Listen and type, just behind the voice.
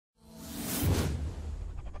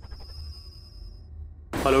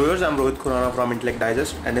Hello viewers, I'm Rohit Khurana from Intellect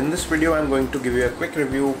Digest, and in this video I'm going to give you a quick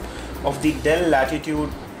review of the Dell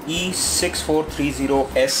Latitude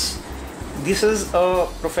E6430S. This is a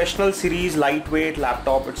professional series lightweight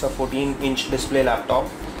laptop. It's a 14-inch display laptop.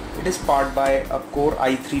 It is powered by a Core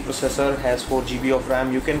i3 processor, has 4 GB of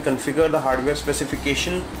RAM. You can configure the hardware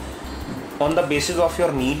specification on the basis of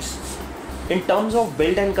your needs. In terms of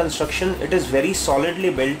build and construction, it is very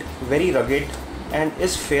solidly built, very rugged, and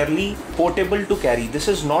is fairly portable to carry. This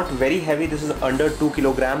is not very heavy. This is under 2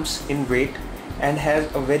 kilograms in weight and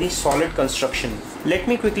has a very solid construction. Let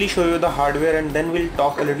me quickly show you the hardware and then we'll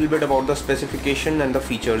talk a little bit about the specification and the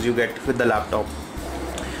features you get with the laptop.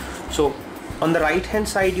 So on the right hand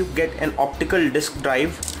side you get an optical disk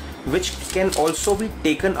drive which can also be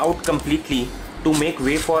taken out completely to make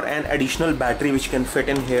way for an additional battery which can fit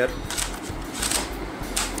in here.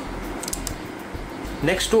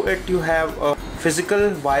 Next to it you have a physical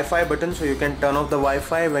Wi-Fi button, so you can turn off the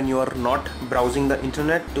Wi-Fi when you are not browsing the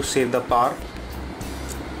internet to save the power.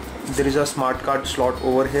 There is a smart card slot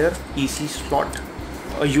over here, EC slot,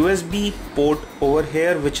 a USB port over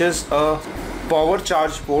here which is a power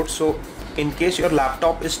charge port, so in case your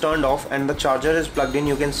laptop is turned off and the charger is plugged in,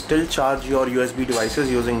 you can still charge your USB devices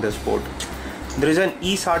using this port. There is an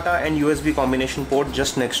eSATA and USB combination port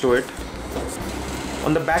just next to it.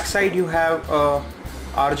 On the back side you have a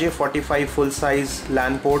RJ45 full-size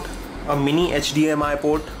LAN port, a mini HDMI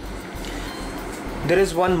port. There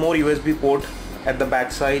is one more USB port at the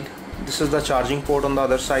back side. This is the charging port on the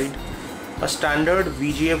other side. A standard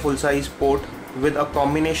VGA full-size port with a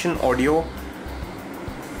combination audio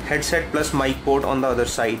headset plus mic port on the other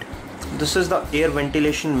side. This is the air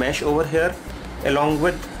ventilation mesh over here, along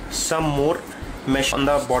with some more mesh on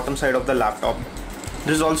the bottom side of the laptop.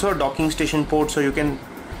 There is also a docking station port, so you can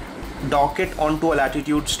dock it onto a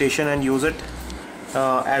Latitude station and use it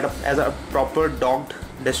as a proper docked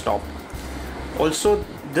desktop. Also,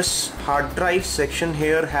 this hard drive section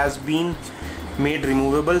here has been made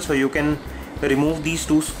removable, so you can remove these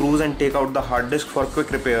two screws and take out the hard disk for quick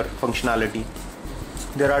repair functionality.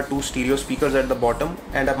 There are two stereo speakers at the bottom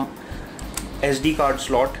and a SD card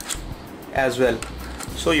slot as well,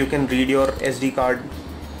 so you can read your SD card,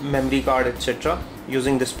 memory card, etc.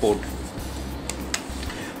 using this port.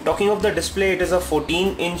 Talking of the display, it is a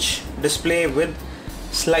 14-inch display with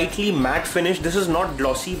slightly matte finish. This is not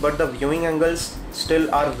glossy, but the viewing angles still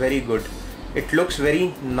are very good. It looks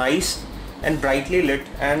very nice and brightly lit,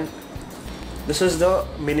 and this is the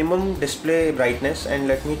minimum display brightness, and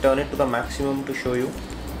let me turn it to the maximum to show you.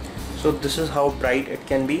 So this is how bright it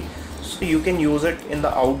can be, so you can use it in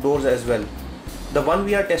the outdoors as well. The one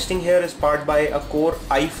we are testing here is powered by a Core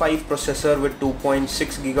i5 processor with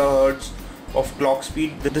 2.6 GHz of clock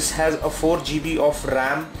speed. This has a 4 GB of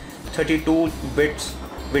RAM, 32 bits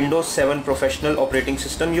Windows 7 professional operating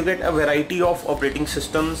system. You get a variety of operating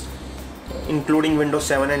systems including Windows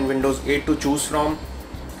 7 and Windows 8 to choose from.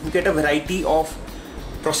 You get a variety of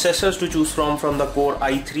processors to choose from the Core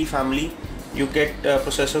i3 family. You get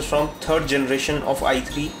processors from 3rd generation of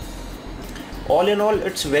i3. All in all,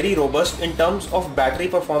 it's very robust. In terms of battery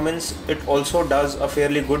performance, it also does a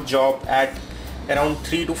fairly good job at around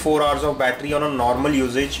 3 to 4 hours of battery on a normal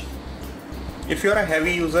usage. If you're a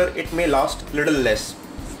heavy user, it may last little less.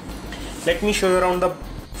 Let me show you around the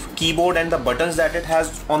keyboard and the buttons that it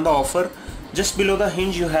has on the offer. Just below the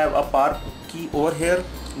hinge you have a power key over here.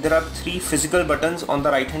 There are 3 physical buttons on the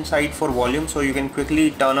right hand side for volume, so you can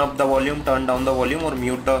quickly turn up the volume, turn down the volume, or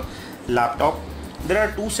mute the laptop. There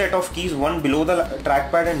are 2 set of keys, one below the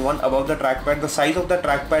trackpad and one above the trackpad. The size of the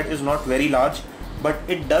trackpad is not very large, but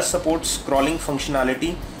it does support scrolling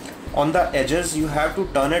functionality. On the edges you have to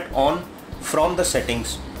turn it on from the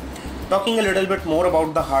settings. Talking a little bit more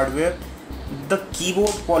about the hardware, the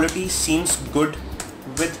keyboard quality seems good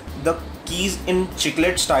with the keys in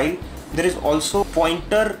chiclet style. There is also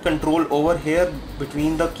pointer control over here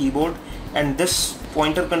between the keyboard, and this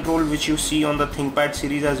pointer control which you see on the ThinkPad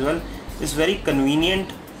series as well is very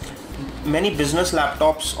convenient. Many business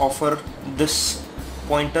laptops offer this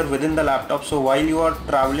pointer within the laptop, so while you are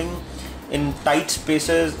traveling in tight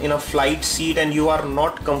spaces in a flight seat and you are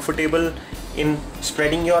not comfortable in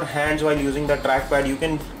spreading your hands while using the trackpad, you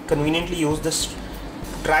can conveniently use this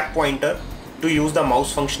track pointer to use the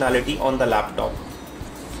mouse functionality on the laptop.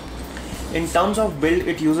 In terms of build,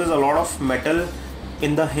 it uses a lot of metal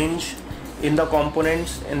in the hinge, in the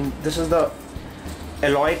components, and this is the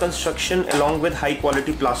alloy construction along with high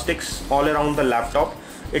quality plastics all around the laptop.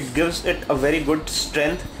 It gives it a very good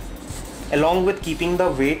strength along with keeping the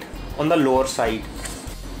weight on the lower side.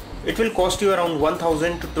 It will cost you around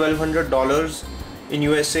 $1,000 to $1,200 in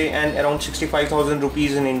USA and around 65,000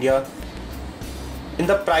 rupees in India. In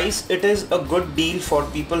the price, it is a good deal for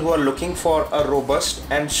people who are looking for a robust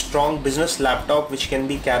and strong business laptop which can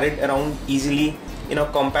be carried around easily in a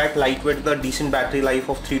compact, lightweight with a decent battery life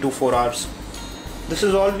of 3 to 4 hours. This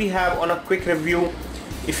is all we have on a quick review.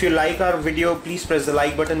 If you like our video, please press the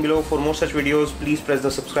like button below. For more such videos, please press the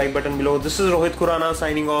subscribe button below. This is Rohit Khurana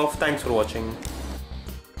signing off. Thanks for watching.